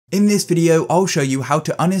In this video, I'll show you how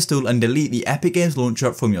to uninstall and delete the Epic Games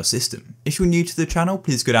Launcher from your system. If you're new to the channel,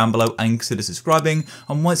 please go down below and consider subscribing,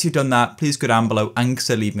 and once you've done that, please go down below and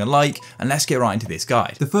consider leaving a like, and let's get right into this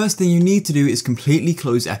guide. The first thing you need to do is completely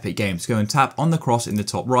close Epic Games. Go and tap on the cross in the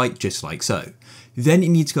top right, just like so. Then you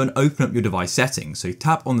need to go and open up your device settings. So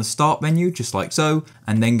tap on the start menu, just like so,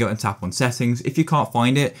 and then go and tap on settings. If you can't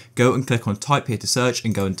find it, go and click on type here to search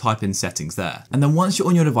and go and type in settings there. And then once you're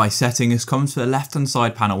on your device settings, come to the left hand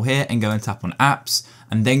side panel here and go and tap on apps,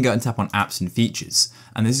 and then go and tap on apps and features.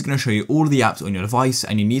 And this is going to show you all of the apps on your device,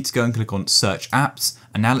 and you need to go and click on search apps.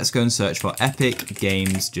 And now let's go and search for Epic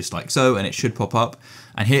Games, just like so, and it should pop up.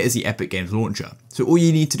 And here is the Epic Games Launcher. So all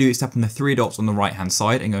you need to do is tap on the three dots on the right hand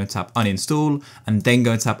side and go and tap uninstall, and then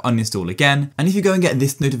go and tap uninstall again. And if you go and get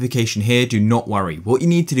this notification here, do not worry. What you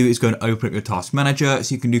need to do is go and open up your task manager,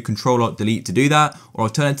 so you can do Control-Alt-Delete to do that, or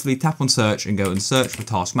alternatively tap on search and go and search for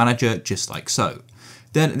task manager, just like so.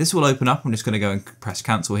 Then this will open up. I'm just going to go and press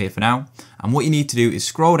cancel here for now. And what you need to do is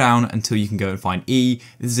scroll down until you can go and find E.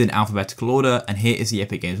 This is in alphabetical order, and here is the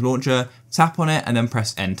Epic Games Launcher. Tap on it and then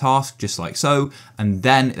press end task, just like so, and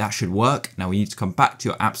then that should work. Now we need to come back to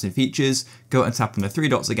your apps and features, go and tap on the three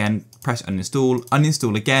dots again, press uninstall,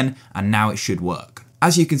 uninstall again, and now it should work.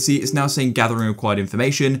 As you can see, it's now saying gathering required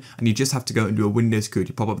information, and you just have to go and do a Windows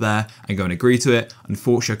security pop-up there and go and agree to it.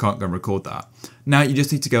 Unfortunately, I can't go and record that. Now you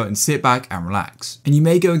just need to go and sit back and relax. And you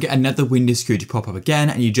may go and get another Windows security pop-up again,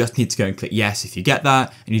 and you just need to go and click yes if you get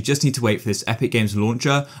that, and you just need to wait for this Epic Games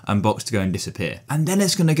Launcher and box to go and disappear. And then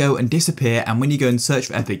it's going to go and disappear, and when you go and search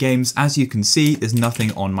for Epic Games, as you can see, there's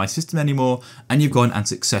nothing on my system anymore, and you've gone and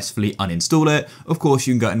successfully uninstalled it. Of course,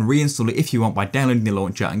 you can go and reinstall it if you want by downloading the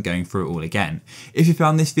launcher and going through it all again. If you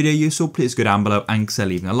found this video useful, please go down below and consider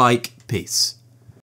leaving a like. Peace.